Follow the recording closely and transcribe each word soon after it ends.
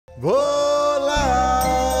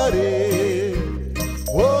volare,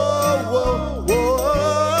 oh, oh,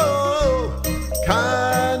 oh,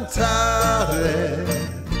 cantare,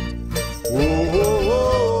 oh,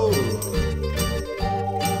 oh,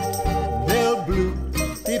 nel blu,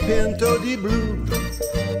 dipinto di blu,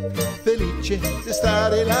 felice di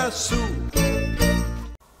stare lassù.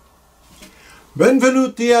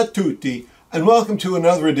 Benvenuti a tutti, and welcome to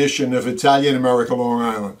another edition of Italian America Long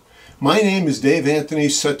Island. My name is Dave Anthony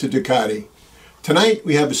Settedicati. Tonight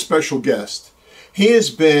we have a special guest. He has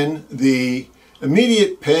been the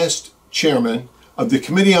immediate past chairman of the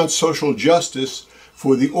Committee on Social Justice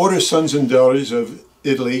for the Order Sons and Daughters of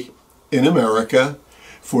Italy in America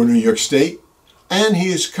for New York State, and he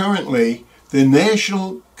is currently the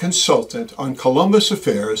National Consultant on Columbus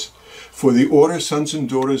Affairs for the Order Sons and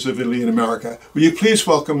Daughters of Italy in America. Will you please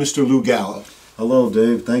welcome Mr. Lou Gallo? Hello,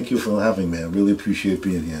 Dave. Thank you for having me. I really appreciate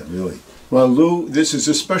being here, really. Well, Lou, this is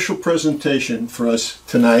a special presentation for us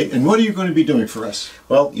tonight, and what are you going to be doing for us?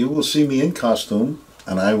 Well, you will see me in costume,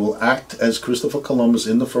 and I will act as Christopher Columbus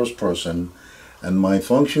in the first person, and my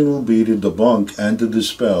function will be to debunk and to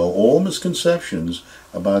dispel all misconceptions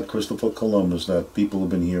about Christopher Columbus that people have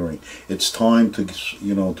been hearing. It's time to,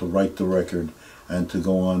 to write the record and to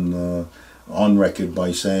go on record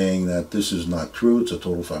by saying that this is not true, it's a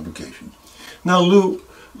total fabrication. Now, Lou,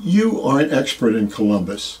 you are an expert in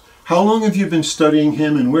Columbus. How long have you been studying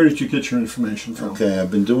him, and where did you get your information from? Okay,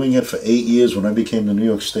 I've been doing it for 8 years. When I became the New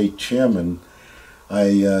York State chairman,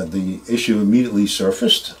 the issue immediately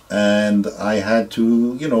surfaced, and I had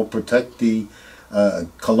to, protect the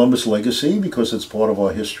Columbus legacy because it's part of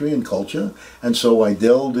our history and culture. And so I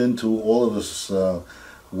delved into all of this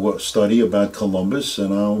study about Columbus,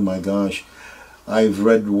 and oh my gosh, I've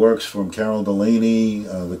read works from Carol Delaney,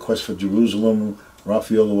 The Quest for Jerusalem,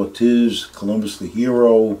 Raphael Ortiz, Columbus the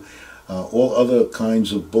Hero, all other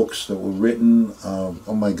kinds of books that were written.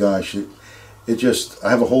 Oh my gosh, I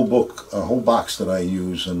have a whole box that I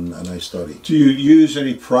use and I study. Do you use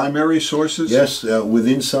any primary sources? Yes,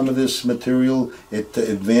 within some of this material, it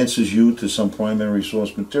advances you to some primary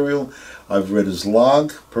source material. I've read his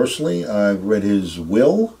log, personally. I've read his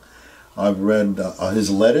will. I've read his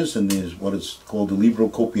letters and what is called the Libro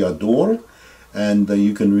Copiador, and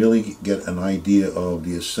you can really get an idea of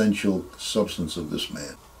the essential substance of this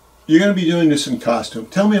man. You're going to be doing this in costume.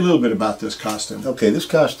 Tell me a little bit about this costume. Okay, this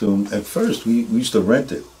costume, at first we used to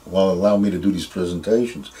rent it while allowing me to do these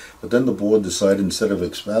presentations, but then the board decided instead of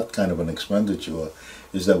that kind of an expenditure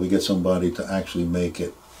is that we get somebody to actually make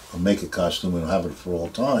a costume and have it for all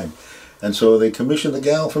time. And so they commissioned a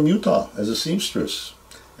gal from Utah as a seamstress.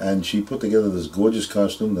 And she put together this gorgeous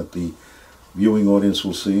costume that the viewing audience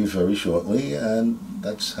will see very shortly, and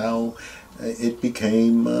that's how it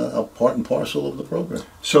became a part and parcel of the program.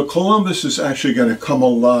 So Columbus is actually going to come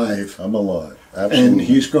alive. I'm alive, absolutely. And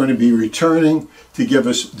he's going to be returning to give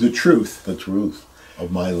us the truth. The truth of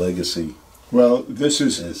my legacy. Well, this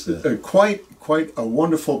is quite a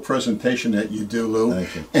wonderful presentation that you do, Lou.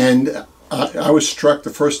 Thank you. And I was struck the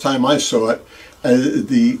first time I saw it,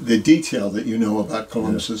 the detail that you know about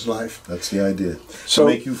Columbus's life. That's the idea. So,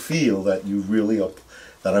 to make you feel that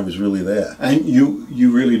that I was really there. And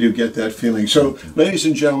you really do get that feeling. So, ladies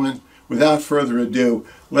and gentlemen, without further ado,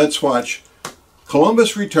 let's watch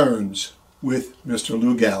Columbus Returns with Mr.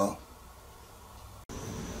 Lou Gallo.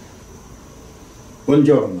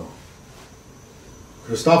 Buongiorno.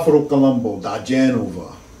 Cristoforo Colombo da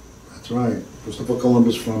Genova. That's right, Christopher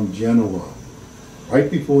Columbus from Genoa, right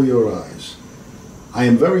before your eyes. I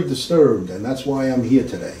am very disturbed, and that's why I'm here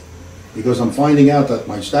today, because I'm finding out that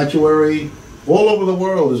my statuary all over the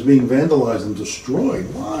world is being vandalized and destroyed.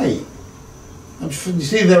 Why? You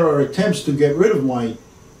see, there are attempts to get rid of my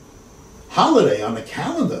holiday on the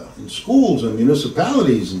calendar in schools and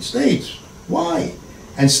municipalities and states. Why?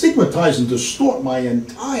 And stigmatize and distort my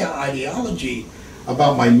entire ideology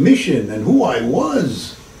about my mission and who I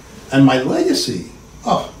was and my legacy.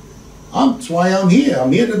 Oh, that's why I'm here.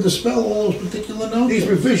 I'm here to dispel all those particular notions. These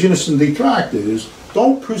revisionists and detractors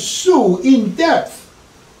don't pursue in depth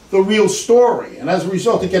the real story, and as a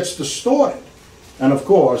result it gets distorted. And of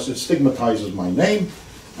course it stigmatizes my name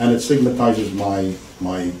and it stigmatizes my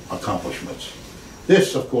accomplishments.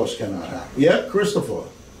 This of course cannot happen. Yeah, Christopher.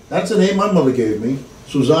 That's the name my mother gave me,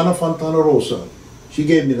 Susanna Fontana Rosa. She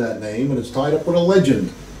gave me that name, and it's tied up with a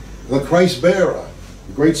legend. The Christ bearer,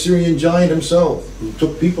 the great Syrian giant himself, who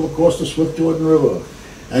took people across the swift Jordan River.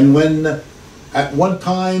 And when at one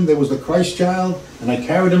time there was the Christ child, and I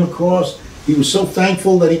carried him across, he was so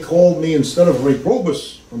thankful that he called me, instead of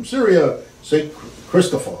Reprobus from Syria, St.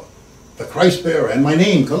 Christopher, the Christ bearer, and my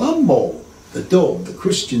name, Colombo, the dove, the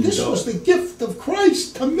Christian dove. This was the gift of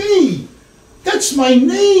Christ to me. That's my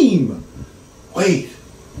name. Wait,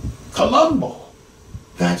 Columbo.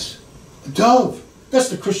 That's the dove. That's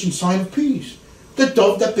the Christian sign of peace. The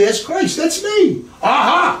dove that bears Christ. That's me.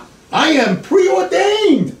 Aha! I am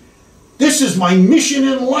preordained. This is my mission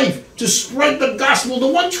in life, to spread the gospel, the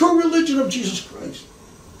one true religion of Jesus Christ.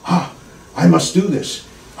 I must do this.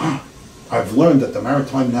 I've learned that the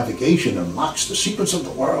maritime navigation unlocks the secrets of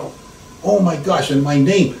the world. Oh my gosh, and my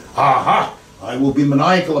name. Aha! I will be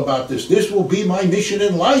maniacal about this. This will be my mission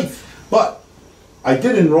in life. But I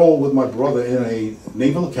did enroll with my brother in a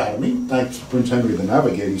naval academy. Thanks to Prince Henry the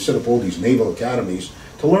Navigator. He set up all these naval academies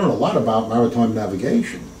to learn a lot about maritime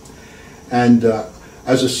navigation. And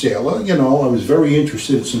as a sailor, you know, I was very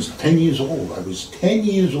interested since 10 years old. I was 10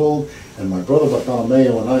 years old, and my brother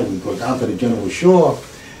Bartolomeo and I would go down to the Genoa shore,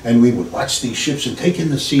 and we would watch these ships and take in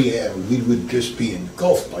the sea air, and we would just be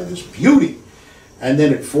engulfed by this beauty. And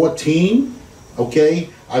then at 14, okay,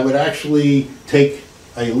 I would actually take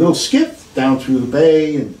a little skip down through the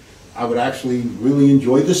bay, and I would actually really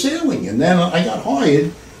enjoy the sailing. And then I got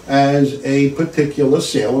hired as a particular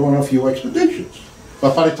sailor on a few expeditions.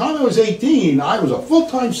 But by the time I was 18, I was a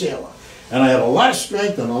full-time sailor. And I had a lot of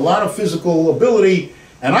strength and a lot of physical ability,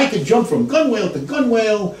 and I could jump from gunwale to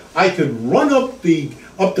gunwale. I could run up the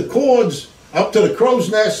cords, up to the crow's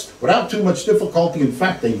nest without too much difficulty. In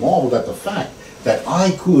fact, they marveled at the fact that I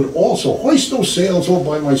could also hoist those sails all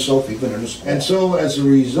by myself, even in a storm. And so as a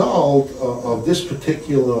result of this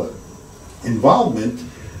particular involvement,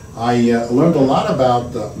 I learned a lot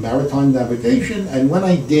about maritime navigation, and when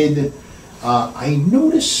I did, I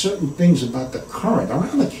noticed certain things about the current.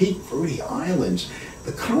 Around the Cape Verde Islands,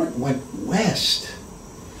 the current went west.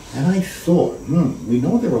 And I thought, we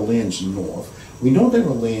know there are lands north. We know there are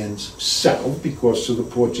lands south because of the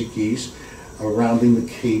Portuguese rounding the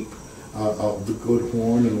Cape of the Good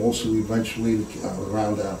Horn, and also eventually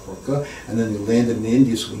around Africa. And then they landed in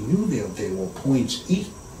India, so we knew there were points east.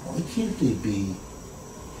 Why can't they be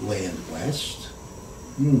land west?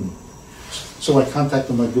 So I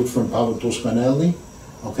contacted my good friend Paolo Toscanelli.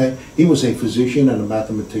 Okay, he was a physician and a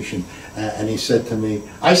mathematician, and he said to me,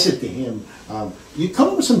 I said to him, you come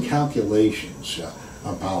up with some calculations,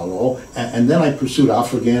 Paolo, and then I pursued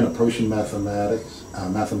Alfragan, a Persian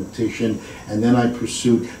mathematician, and then I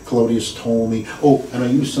pursued Claudius Ptolemy. Oh, and I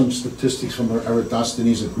used some statistics from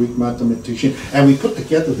Eratosthenes, a Greek mathematician, and we put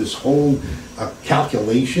together this whole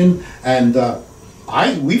calculation, and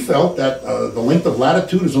we felt that the length of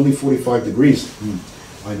latitude is only 45 degrees.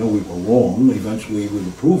 I know we were wrong. Eventually we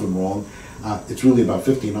were proven wrong. It's really about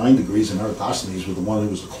 59 degrees, and Eratosthenes was the one who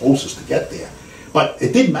was the closest to get there. But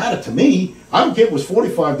it didn't matter to me. I don't care if it was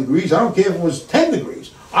 45 degrees. I don't care if it was 10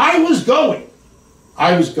 degrees. I was going.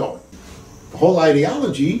 I was going. The whole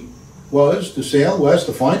ideology was to sail west,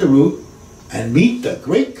 to find a route, and meet the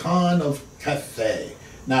great Khan of Cathay.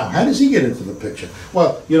 Now, how does he get into the picture?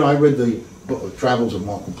 Well, you know, I read the Travels of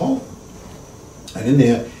Marco Polo. And in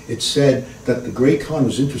there, it said that the great Khan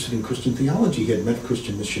was interested in Christian theology. He had met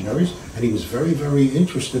Christian missionaries, and he was very, very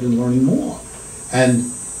interested in learning more. And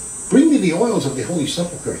bring me the oils of the Holy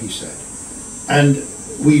Sepulchre, he said. And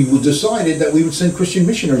we decided that we would send Christian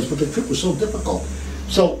missionaries, but the trip was so difficult.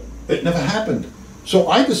 So it never happened. So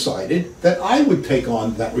I decided that I would take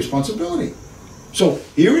on that responsibility. So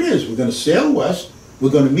here it is. We're going to sail west. We're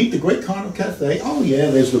going to meet the great Khan of Cathay. Oh yeah,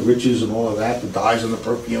 there's the riches and all of that, the dyes and the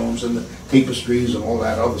perfumes and the tapestries and all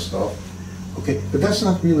that other stuff. Okay, but that's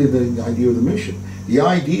not really the idea of the mission. The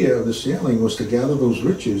idea of the sailing was to gather those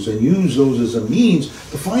riches and use those as a means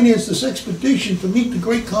to finance this expedition to meet the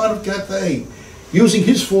great Khan of Cathay. Using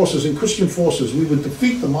his forces and Christian forces, we would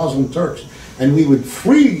defeat the Muslim Turks, and we would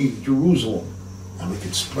free Jerusalem, and we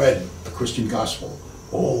could spread the Christian gospel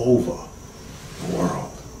all over the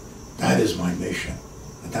world. That is my mission.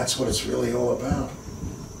 And that's what it's really all about.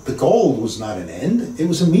 The goal was not an end, it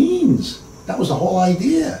was a means. That was the whole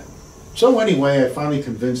idea. So anyway, I finally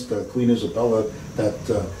convinced Queen Isabella that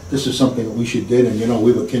this is something that we should do, and you know,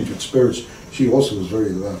 we were kindred spirits. She also was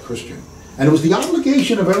very Christian. And it was the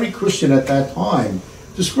obligation of every Christian at that time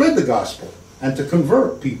to spread the gospel and to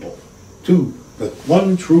convert people to the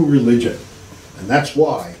one true religion. And that's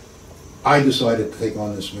why I decided to take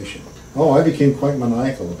on this mission. Oh, I became quite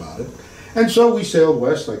maniacal about it. And so we sailed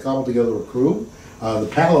west. I cobbled together a crew. The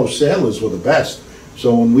Palos sailors were the best.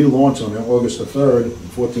 So when we launched on August the 3rd,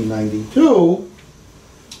 1492,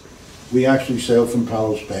 we actually sailed from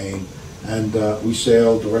Palos, Spain, and we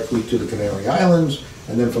sailed directly to the Canary Islands,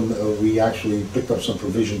 and then from we actually picked up some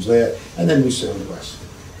provisions there, and then we sailed west.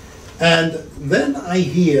 And then I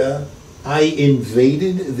hear I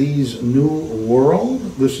invaded this new world,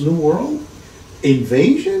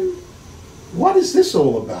 Invasion? What is this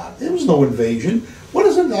all about? There was no invasion. What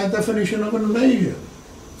is the definition of an invasion?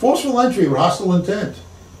 Forceful entry with hostile intent.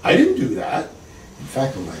 I didn't do that. In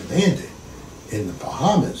fact, when I landed in the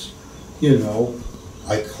Bahamas, you know,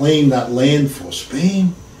 I claimed that land for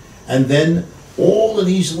Spain, and then all of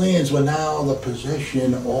these lands were now the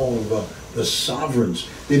possession of the sovereigns.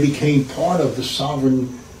 They became part of the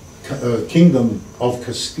sovereign kingdom of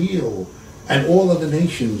Castile, and all of the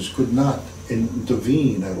nations could not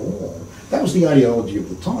intervene at all. That was the ideology of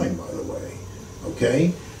the time, by the way,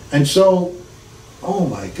 okay? And so, oh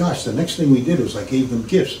my gosh, the next thing we did was I gave them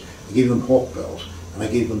gifts. I gave them hawk bells, and I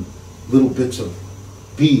gave them little bits of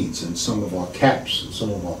beads and some of our caps and some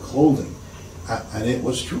of our clothing. And it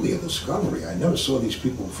was truly a discovery. I never saw these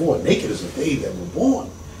people before, naked as the day they were born.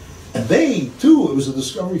 And they, too, it was a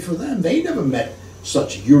discovery for them. They never met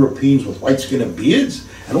such Europeans with white skin and beards,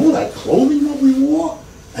 and all that clothing that we wore,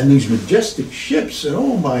 and these majestic ships, and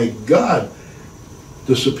oh my God,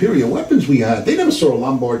 the superior weapons we had. They never saw a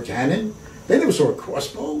Lombard cannon. They never saw a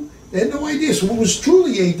crossbow. They had no idea. So it was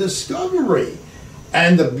truly a discovery.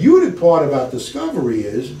 And the beauty part about discovery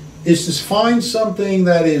is to find something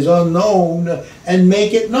that is unknown and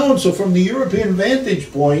make it known. So from the European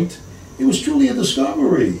vantage point, it was truly a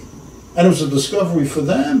discovery. And it was a discovery for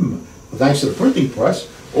them. Thanks to the printing press,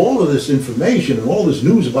 all of this information and all this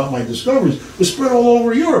news about my discoveries was spread all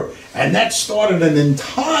over Europe. And that started an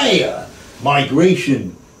entire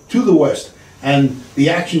migration to the West. And the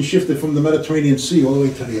action shifted from the Mediterranean Sea all the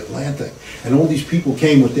way to the Atlantic. And all these people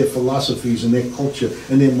came with their philosophies and their culture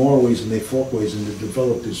and their mores and their folkways, and they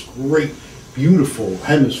developed this great, beautiful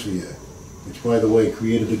hemisphere, which, by the way,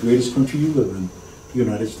 created the greatest country you live in, the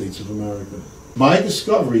United States of America. My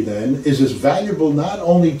discovery, then, is as valuable not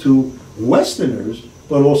only to Westerners,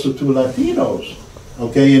 but also to Latinos,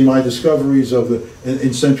 okay, in my discoveries of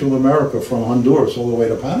in Central America, from Honduras all the way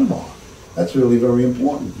to Panama. That's really very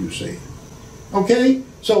important, you see. Okay,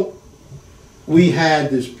 so we had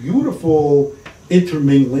this beautiful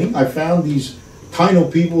intermingling. I found these Taino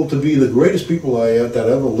people to be the greatest people that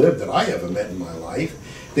ever lived, that I ever met in my life.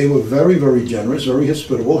 They were very, very generous, very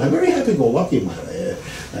hospitable, and very happy-go-lucky,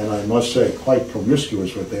 and I must say, quite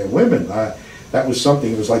promiscuous with their women. That was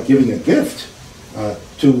something. It was like giving a gift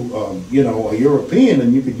to you know, a European,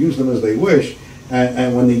 and you could use them as they wish.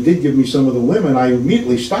 And when they did give me some of the women, I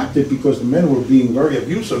immediately stopped it because the men were being very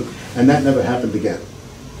abusive, and that never happened again.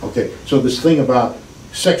 Okay, so this thing about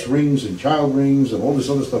sex rings and child rings and all this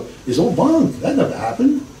other stuff is all bunk. That never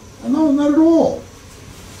happened. No, not at all.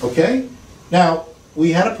 Okay? Now,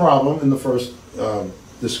 we had a problem in the first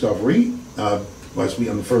discovery, on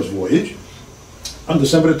the first voyage. On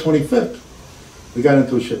December the 25th, we got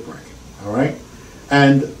into a shipwreck, all right?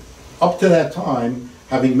 And up to that time,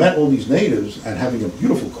 having met all these natives and having a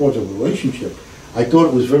beautiful, cordial relationship, I thought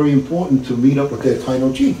it was very important to meet up with their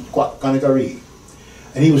Taino chief, Kanagari.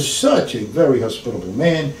 And he was such a very hospitable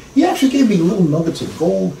man. He actually gave me little nuggets of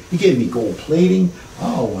gold. He gave me gold plating.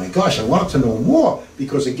 Oh my gosh, I wanted to know more.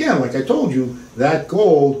 Because again, like I told you, that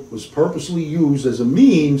gold was purposely used as a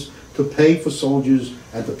means to pay for soldiers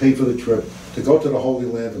and to pay for the trip to go to the Holy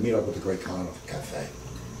Land and meet up with the Great Khan of Cathay.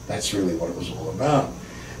 That's really what it was all about.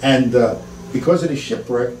 And because of the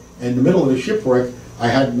shipwreck, in the middle of the shipwreck, I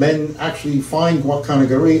had men actually find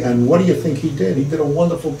Guacanagari, and what do you think he did? He did a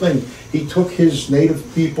wonderful thing. He took his native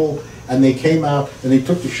people, and they came out, and they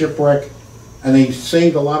took the shipwreck, and they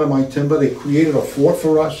saved a lot of my timber. They created a fort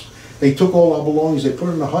for us. They took all our belongings, they put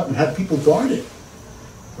it in a hut, and had people guard it.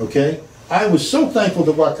 Okay? I was so thankful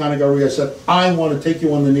to Guacanagari. I said, I want to take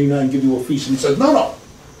you on the Nina and give you a feast. And he said, no, no.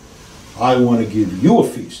 I want to give you a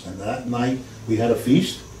feast. And that night, we had a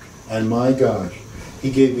feast, and my gosh, he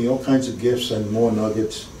gave me all kinds of gifts and more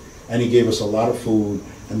nuggets, and he gave us a lot of food.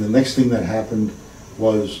 And the next thing that happened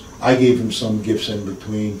was I gave him some gifts in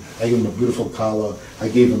between. I gave him a beautiful collar, I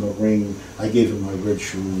gave him a ring, I gave him my red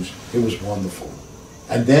shoes. It was wonderful.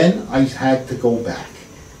 And then I had to go back,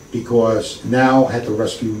 because now I had to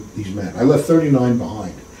rescue these men. I left 39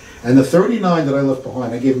 behind. And the 39 that I left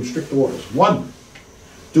behind, I gave them strict orders. 1,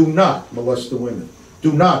 do not molest the women.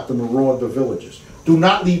 Do not maraud the villages. Do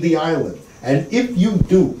not leave the island. And if you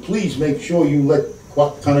do, please make sure you let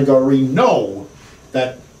Guacanagari know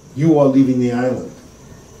that you are leaving the island.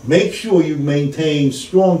 Make sure you maintain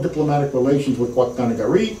strong diplomatic relations with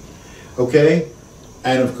Guacanagari, okay?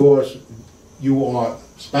 And of course, you are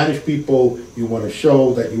Spanish people. You want to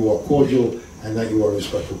show that you are cordial and that you are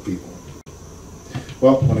respectful people.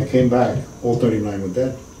 Well, when I came back, all 39 were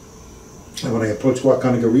dead. And when I approached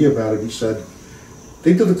Guacanagari about it, he said,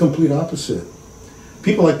 they did the complete opposite.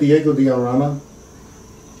 People like Diego de Arana,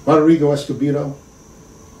 Rodrigo Escobedo,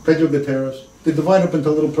 Pedro Gutierrez, They divided up into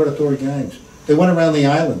little predatory gangs. They went around the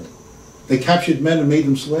island. They captured men and made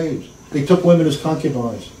them slaves. They took women as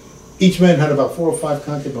concubines. Each man had about 4 or 5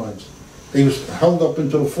 concubines. They was held up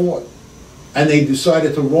into the fort, and they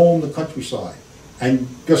decided to roam the countryside and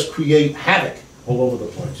just create havoc all over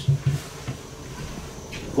the place.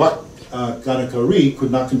 But Ganakari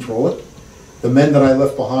could not control it. The men that I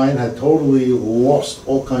left behind had totally lost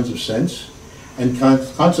all kinds of sense, and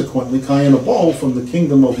consequently, Kayanabo from the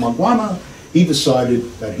kingdom of Magwana, he decided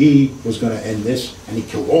that he was going to end this, and he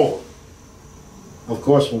killed all of them. Of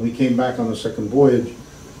course, when we came back on the second voyage,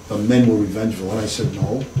 the men were revengeful, and I said,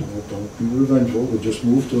 no, don't be revengeful. We'll just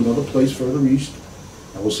move to another place further east,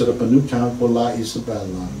 and we'll set up a new town called La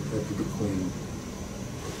Isabella, after the queen.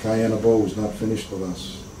 Kayanabo was not finished with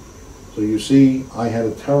us. So you see, I had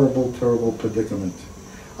a terrible, terrible predicament.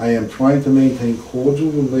 I am trying to maintain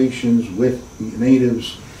cordial relations with the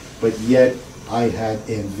natives, but yet I had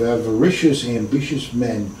avaricious, ambitious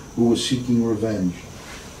men who were seeking revenge.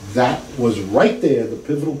 That was right there, the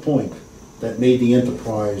pivotal point that made the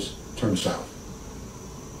enterprise turn south.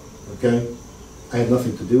 Okay? I had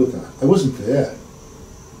nothing to do with that. I wasn't there.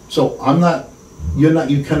 So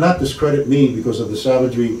you cannot discredit me because of the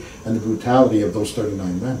savagery and the brutality of those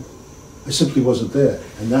 39 men. I simply wasn't there,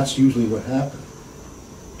 and that's usually what happened.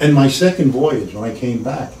 And my second voyage, when I came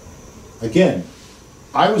back, again,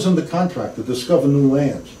 I was under contract to discover new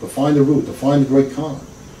lands, to find a route, to find the Great Khan.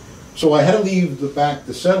 So I had to leave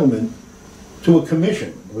the settlement to a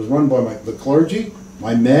commission. It was run by the clergy,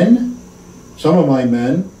 my men, some of my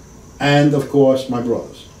men, and of course my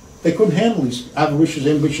brothers. They couldn't handle these avaricious,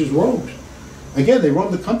 ambitious rogues. Again, they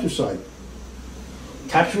roamed the countryside,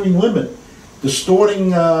 capturing women,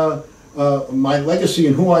 distorting my legacy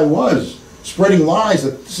and who I was, spreading lies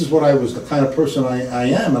that this is what I was, the kind of person I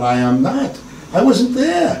am, and I am not. I wasn't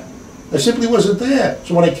there. I simply wasn't there.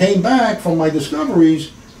 So when I came back from my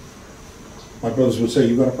discoveries, my brothers would say,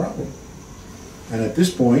 you've got a problem. And at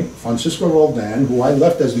this point, Francisco Roldan, who I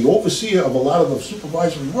left as the overseer of a lot of the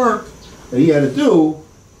supervisory work that he had to do,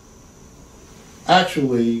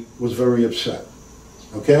 actually was very upset.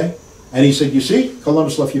 Okay? And he said, you see,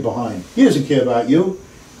 Columbus left you behind. He doesn't care about you.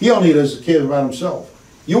 He only doesn't care about himself.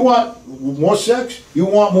 You want more sex? You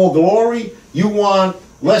want more glory? You want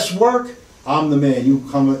less work? I'm the man. You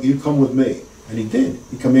come with me. And he did.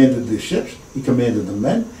 He commanded the ships. He commanded the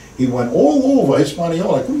men. He went all over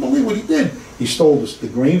Hispaniola. I couldn't believe what he did. He stole the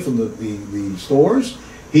grain from the stores.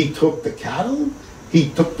 He took the cattle. He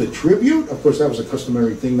took the tribute. Of course, that was a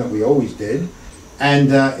customary thing that we always did. And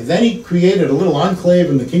then he created a little enclave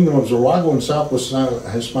in the kingdom of Zarago in southwest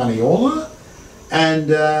Hispaniola. And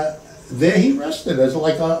there he rested as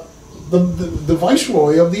like the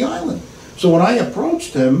viceroy of the island. So when I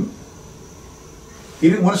approached him, he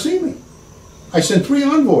didn't want to see me. I sent 3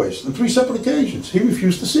 envoys on 3 separate occasions. He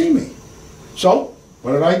refused to see me. So,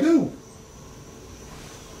 what did I do?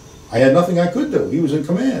 I had nothing I could do. He was in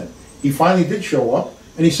command. He finally did show up,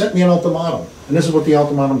 and he sent me an ultimatum. And this is what the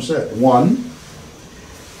ultimatum said. 1,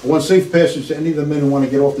 I want safe passage to any of the men who want to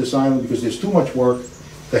get off this island because there's too much work.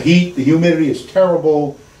 The heat, the humidity is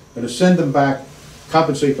terrible. I'm going to send them back,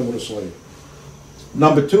 compensate them with a slave.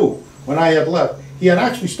 Number 2, when I had left, he had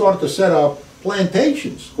actually started to set up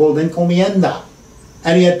plantations called encomienda.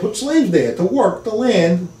 And he had put slaves there to work the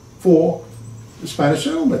land for the Spanish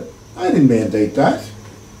settlement. I didn't mandate that.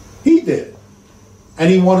 He did.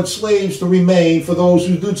 And he wanted slaves to remain for those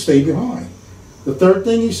who did stay behind. The third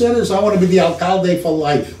thing he said is, I want to be the alcalde for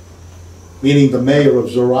life, meaning the mayor of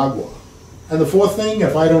Zaragua. And the fourth thing,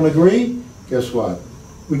 if I don't agree, guess what?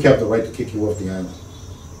 We kept the right to kick you off the island.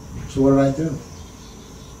 So what did I do?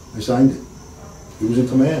 I signed it. He was in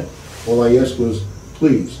command. All I asked was,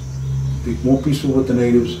 please, be more peaceful with the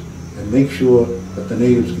natives and make sure that the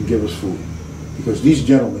natives can give us food. Because these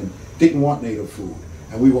gentlemen didn't want native food.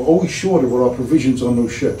 And we were always shorted with our provisions on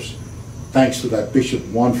those ships, thanks to that Bishop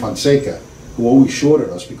Juan Fonseca, who always shorted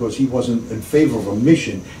us because he wasn't in favor of a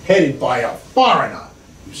mission headed by a foreigner.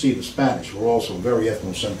 You see, the Spanish were also very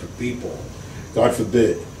ethnocentric people. God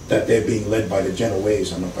forbid that they're being led by the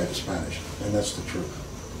Genoese and not by the Spanish. And that's the truth.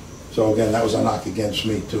 So again, that was a knock against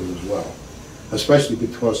me too as well. Especially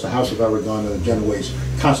because the House of Aragon and the Genoese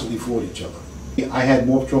constantly fought each other. I had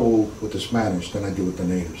more trouble with the Spanish than I do with the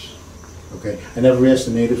natives. Okay? I never asked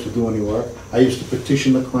the natives to do any work. I used to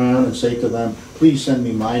petition the Crown and say to them, please send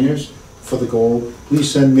me miners for the gold. Please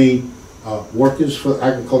send me workers, for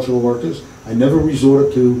agricultural workers. I never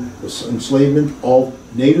resorted to the enslavement of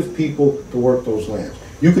native people to work those lands.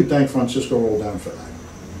 You could thank Francisco Roldan for that.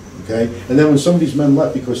 Okay? And then when some of these men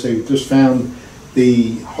left because they just found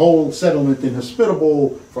the whole settlement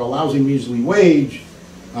inhospitable for a lousy, measly wage,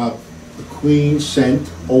 the Queen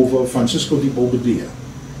sent over Francisco de Bobadilla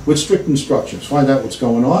with strict instructions. Find out what's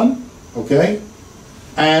going on, okay?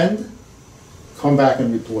 And come back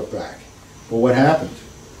and report back. But what happened?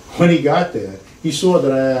 When he got there, he saw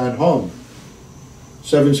that I had hung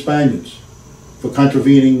 7 Spaniards for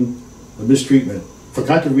contravening the mistreatment, for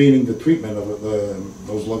contravening the treatment of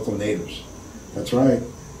those local natives. That's right.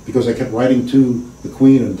 Because I kept writing to the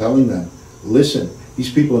Queen and telling them, listen,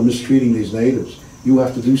 these people are mistreating these natives. You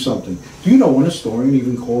have to do something. Do you know one historian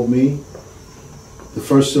even called me the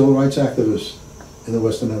first civil rights activist in the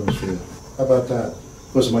Western Hemisphere? How about that?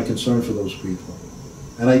 Because of my concern for those people.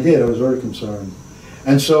 And I did. I was very concerned.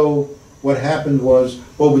 And so what happened was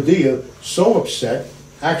Bobadilla, so upset,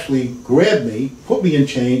 actually grabbed me, put me in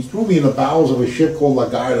chains, threw me in the bowels of a ship called La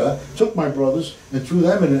Garda, took my brothers and threw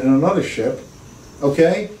them in another ship,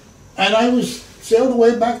 okay? And I was sailed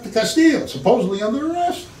away back to Castile, supposedly under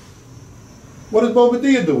arrest. What did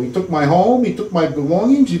Bobadilla do? He took my home, he took my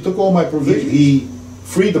belongings, he took all my provisions. He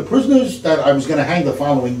freed the prisoners that I was going to hang the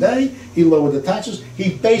following day. He lowered the taxes.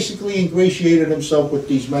 He basically ingratiated himself with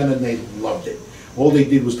these men, and they loved it. All they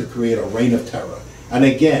did was to create a reign of terror. And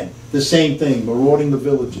again, the same thing, marauding the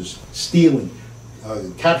villages, stealing,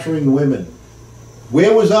 capturing women.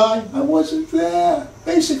 Where was I? I wasn't there.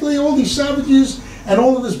 Basically, all these savages and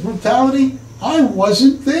all of this brutality, I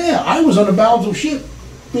wasn't there. I was on the bowels of ship,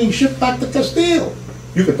 being shipped back to Castile.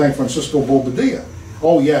 You could thank Francisco Bobadilla.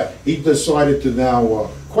 Oh yeah, he decided to now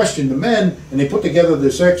question the men, and they put together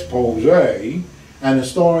this expose, and the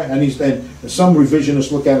story, and some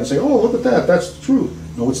revisionists look at it and say, oh, look at that, that's the truth.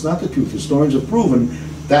 No, it's not the truth. Historians have proven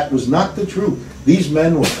that was not the truth. These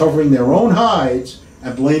men were covering their own hides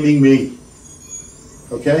and blaming me.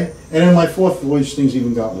 Okay? And in my 4th voyage, things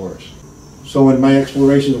even got worse. So in my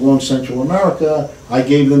explorations along Central America, I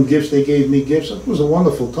gave them gifts, they gave me gifts. It was a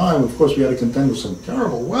wonderful time. Of course, we had to contend with some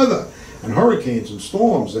terrible weather and hurricanes and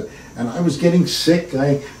storms. And I was getting sick.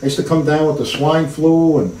 I used to come down with the swine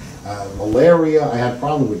flu and malaria. I had a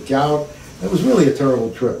problem with gout. It was really a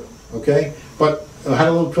terrible trip, okay? But I had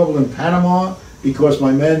a little trouble in Panama because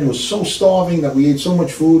my men were so starving that we ate so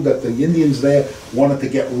much food that the Indians there wanted to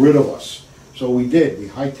get rid of us. So we did. We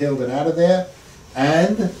hightailed it out of there.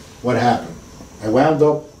 And what happened? I wound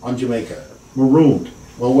up on Jamaica, marooned.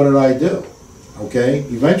 Well, what did I do? Okay,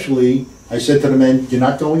 eventually I said to the men, you're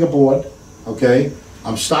not going aboard, okay?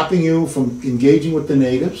 I'm stopping you from engaging with the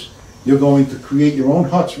natives. You're going to create your own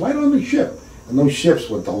huts right on the ship. And those ships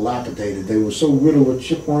were dilapidated. They were so riddled with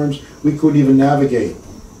shipworms, we couldn't even navigate,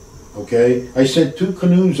 okay? I sent 2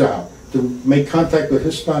 canoes out to make contact with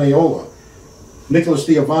Hispaniola. Nicholas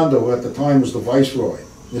de Ovando, who at the time was the viceroy.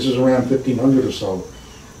 This is around 1500 or so.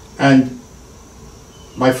 And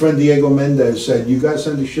my friend Diego Mendez said, you guys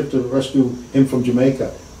send a ship to rescue him from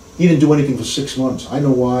Jamaica. He didn't do anything for 6 months. I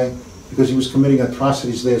know why. Because he was committing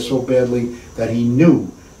atrocities there so badly that he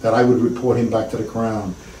knew that I would report him back to the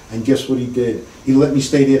Crown. And guess what he did? He let me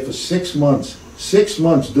stay there for 6 months. 6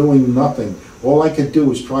 months doing nothing. All I could do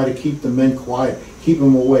was try to keep the men quiet, keep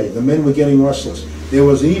them away. The men were getting restless. There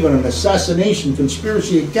was even an assassination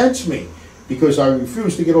conspiracy against me because I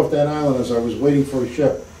refused to get off that island as I was waiting for a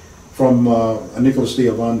ship from Nicholas de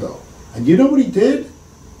Ovando. And you know what he did?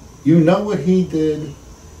 You know what he did?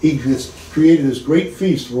 He just created this great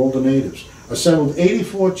feast for all the natives, assembled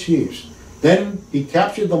 84 chiefs. Then he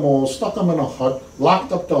captured them all, stuck them in a hut,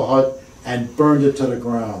 locked up the hut, and burned it to the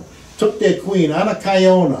ground. Took their queen, Ana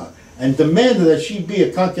Cayona, and demanded that she be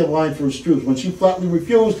a concubine for his troops. When she flatly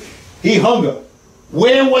refused, he hung her.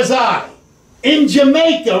 Where was I? In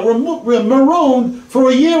Jamaica, marooned for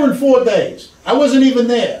a year and 4 days. I wasn't even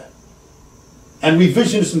there. And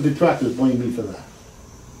revisionists and detractors blame me for that.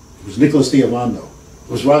 It was Nicholas de Ovando. It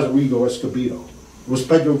was Rodrigo Escobedo. It was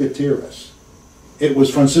Pedro Gutierrez. It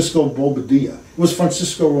was Francisco Bobadilla. It was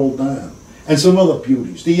Francisco Roldan. And some other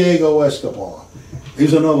beauties. Diego Escobar.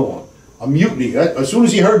 Here's another one. A mutiny. As soon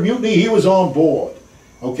as he heard mutiny, he was on board.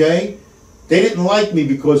 Okay? They didn't like me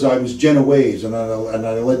because I was Genoese and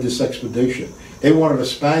I led this expedition. They wanted a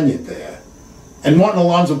Spaniard there. And Martin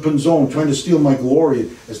Alonso Pinzon trying to steal my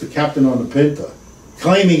glory as the captain on the Pinta,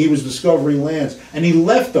 claiming he was discovering lands. And he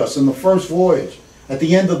left us in the first voyage. At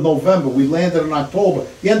the end of November, we landed in October.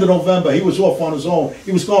 The end of November, he was off on his own.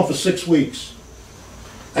 He was gone for 6 weeks.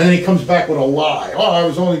 And then he comes back with a lie. Oh, I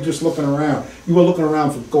was only just looking around. You were looking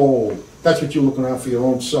around for gold. That's what you're looking around for your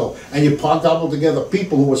own self. And you cobbled together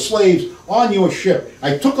people who were slaves on your ship.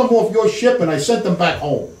 I took them off your ship and I sent them back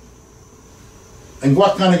home. And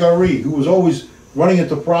Guacanagari, who was always running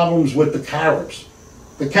into problems with the Caribs.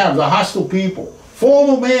 The Caribs, the hostile people.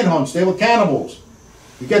 Formal manhunts, they were cannibals.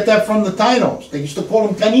 You get that from the Tainos. They used to call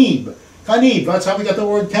them Canib. Canib, that's how we got the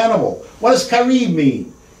word cannibal. What does Carib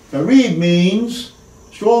mean? Carib means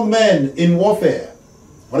strong men in warfare.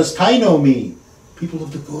 What does Taino mean? People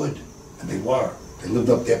of the good. And they were. They lived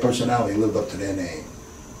up, their personality lived up to their name.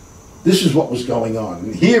 This is what was going on.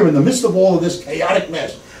 And here, in the midst of all of this chaotic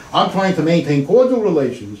mess, I'm trying to maintain cordial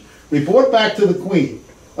relations, report back to the Queen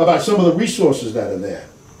about some of the resources that are there.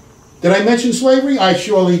 Did I mention slavery? I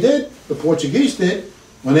surely did. The Portuguese did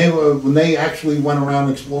when they actually went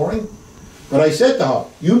around exploring. But I said to her,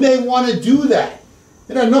 you may want to do that.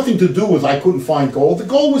 It had nothing to do with I couldn't find gold. The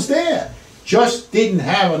gold was there. Just didn't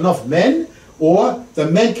have enough men, or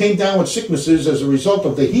the men came down with sicknesses as a result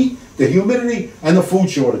of the heat, the humidity, and the food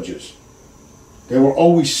shortages. They were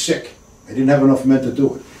always sick. They didn't have enough men to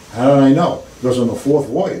do it. How did I know? Because on the fourth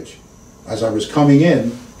voyage, as I was coming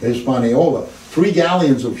in to Hispaniola, 3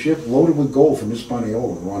 galleons of ship loaded with gold from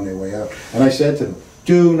Hispaniola were on their way out. And I said to them,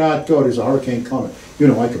 do not go, there's a hurricane coming. You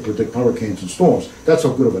know, I could predict hurricanes and storms. That's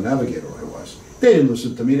how good of a navigator I was. They didn't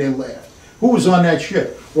listen to me, they laughed. Who was on that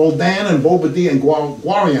ship? Roldan and Bobadilla and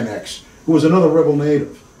Guarianex, who was another rebel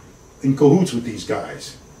native, in cahoots with these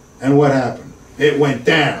guys. And what happened? It went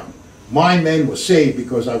down. My men were saved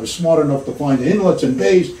because I was smart enough to find the inlets and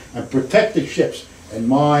bays and protect the ships. And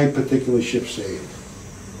my particular ship saved.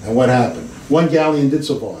 And what happened? 1 galleon did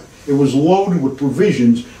survive. It was loaded with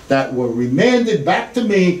provisions that were remanded back to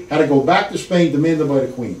me, had to go back to Spain, demanded by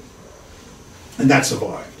the Queen. And that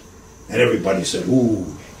survived. And everybody said, ooh,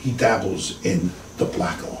 he dabbles in the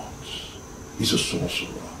black arts. He's a sorcerer.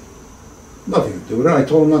 Nothing to do with it. I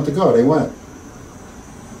told them not to go. They went.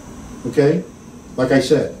 Okay? Like I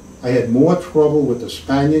said, I had more trouble with the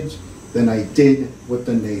Spaniards than I did with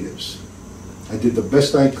the natives. I did the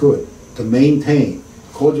best I could to maintain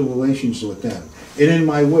cordial relations with them. And in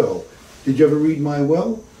my will, did you ever read my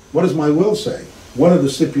will? What does my will say? One of the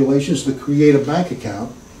stipulations to create a bank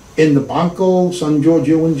account in the Banco San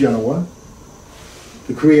Giorgio in Genoa,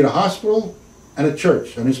 to create a hospital and a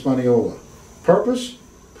church in Hispaniola. Purpose?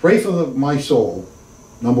 Pray for my soul,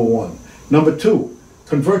 number 1. Number 2,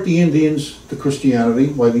 convert the Indians to Christianity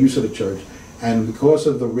by the use of the church, and because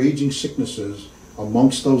of the raging sicknesses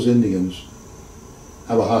amongst those Indians,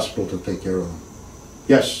 have a hospital to take care of them.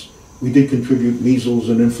 Yes, we did contribute measles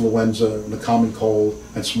and influenza and the common cold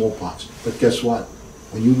and smallpox. But guess what?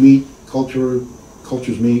 When you meet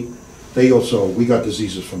cultures meet, we got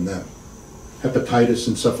diseases from them. Hepatitis,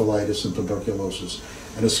 encephalitis, and tuberculosis.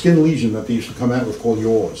 And a skin lesion that they used to come out with called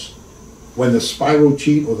yaws. When the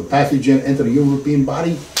spirochete or the pathogen entered the European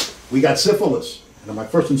body, we got syphilis. And on my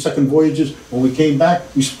first and second voyages, when we came back,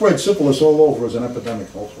 we spread syphilis all over as an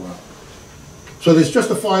epidemic all throughout. So there's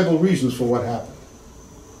justifiable reasons for what happened.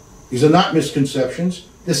 These are not misconceptions.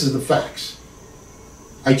 This is the facts.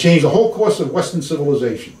 I changed the whole course of Western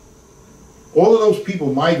civilization. All of those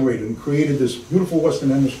people migrated and created this beautiful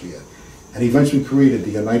Western Hemisphere, and eventually created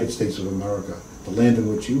the United States of America, the land in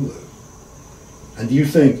which you live. And do you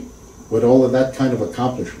think, with all of that kind of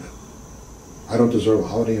accomplishment, I don't deserve a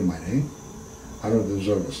holiday in my name? I don't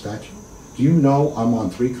deserve a statue? Do you know I'm on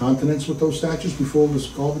 3 continents with those statues before this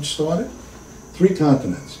garbage started? 3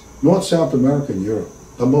 continents. North, South America, and Europe.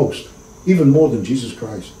 The most. Even more than Jesus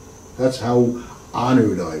Christ. That's how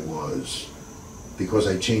honored I was because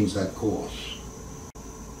I changed that course.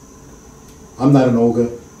 I'm not an ogre,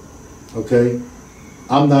 okay?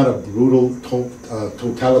 I'm not a brutal,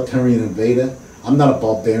 totalitarian invader. I'm not a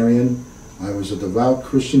barbarian. I was a devout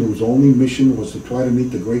Christian whose only mission was to try to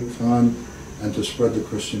meet the Great Khan and to spread the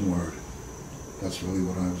Christian word. That's really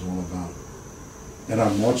what I was all about. And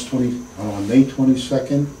on May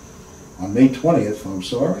 22nd, on May 20th,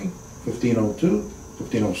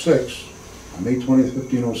 1506, on May 20th,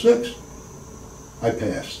 1506, I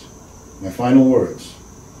passed. My final words,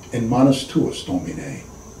 in manus tuas, Domine,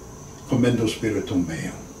 commendo spiritum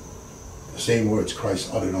meum. The same words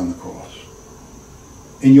Christ uttered on the cross.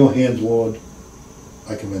 In your hands, Lord,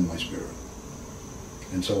 I commend my spirit.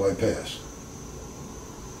 And so I passed.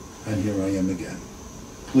 And here I am again.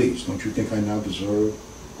 Please, don't you think I now deserve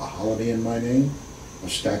a holiday in my name? A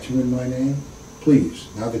statue in my name? Please,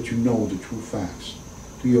 now that you know the true facts,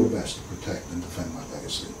 do your best to protect and defend my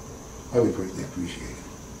legacy. I would greatly appreciate it.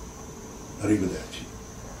 Arrivederci.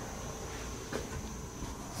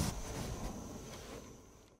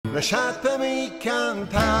 Lasciatemi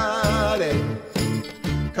cantare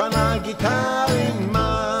con la chitarra in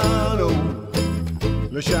mano,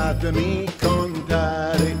 lasciatemi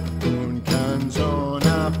contare con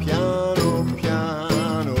canzone piano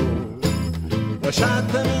piano,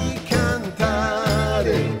 lasciatemi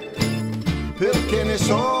cantare perché ne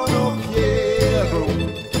sono fiero,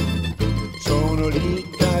 sono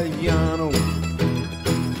l'italiano,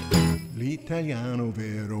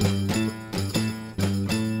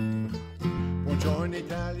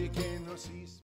 nadie que nos hizo.